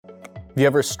Have you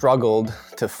ever struggled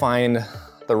to find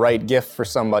the right gift for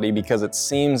somebody because it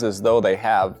seems as though they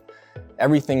have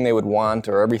everything they would want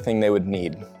or everything they would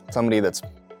need? Somebody that's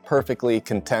perfectly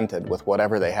contented with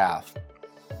whatever they have.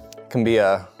 It can be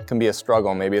a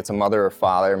struggle. Maybe it's a mother or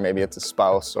father, maybe it's a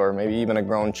spouse, or maybe even a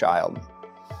grown child.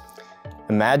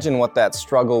 Imagine what that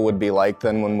struggle would be like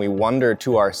then when we wonder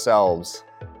to ourselves,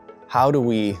 how do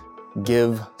we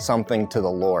give something to the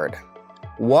Lord?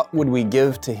 What would we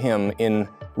give to Him in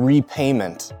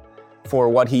repayment for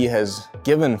what He has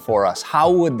given for us? How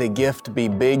would the gift be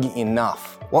big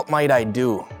enough? What might I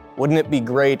do? Wouldn't it be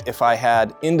great if I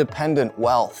had independent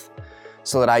wealth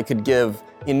so that I could give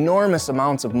enormous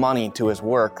amounts of money to His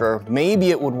work? Or maybe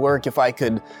it would work if I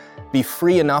could be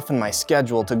free enough in my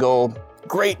schedule to go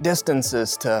great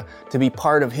distances to be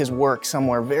part of His work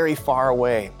somewhere very far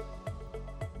away.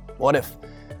 What if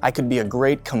I could be a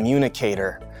great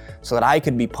communicator so that I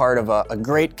could be part of a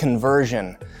great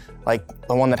conversion like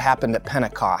the one that happened at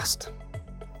Pentecost?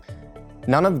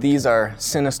 None of these are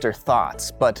sinister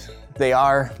thoughts, but they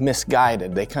are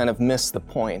misguided. They kind of miss the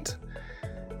point.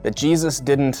 That Jesus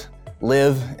didn't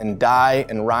live and die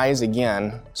and rise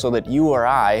again so that you or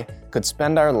I could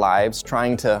spend our lives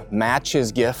trying to match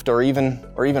His gift or even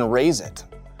raise it.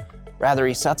 Rather,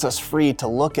 He sets us free to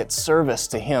look at service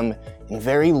to Him in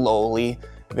very lowly,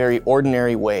 very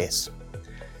ordinary ways.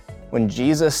 When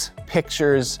Jesus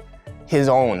pictures His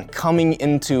own coming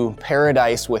into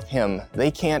paradise with Him, they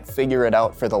can't figure it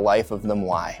out for the life of them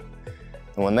why.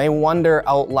 And when they wonder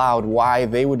out loud why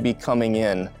they would be coming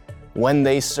in when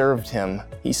they served Him,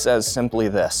 He says simply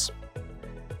this: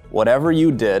 "Whatever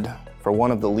you did for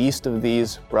one of the least of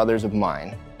these brothers of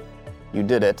mine, you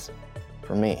did it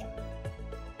for me."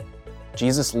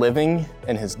 Jesus living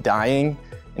and His dying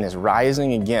and His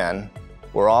rising again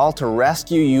were all to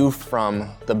rescue you from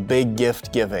the big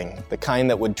gift giving, the kind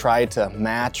that would try to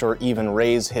match or even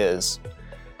raise His.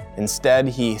 Instead,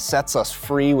 He sets us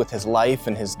free with His life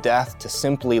and His death to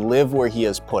simply live where He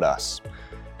has put us.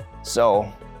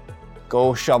 So,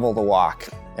 go shovel the walk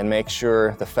and make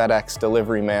sure the FedEx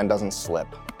delivery man doesn't slip.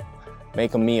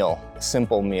 Make a meal, a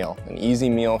simple meal, an easy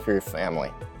meal for your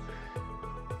family.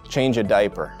 Change a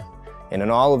diaper. And in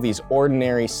all of these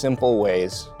ordinary, simple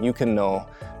ways, you can know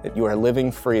that you are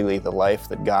living freely the life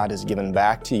that God has given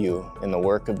back to you in the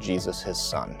work of Jesus, His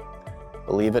Son.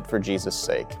 Believe it for Jesus'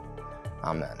 sake.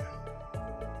 Amen.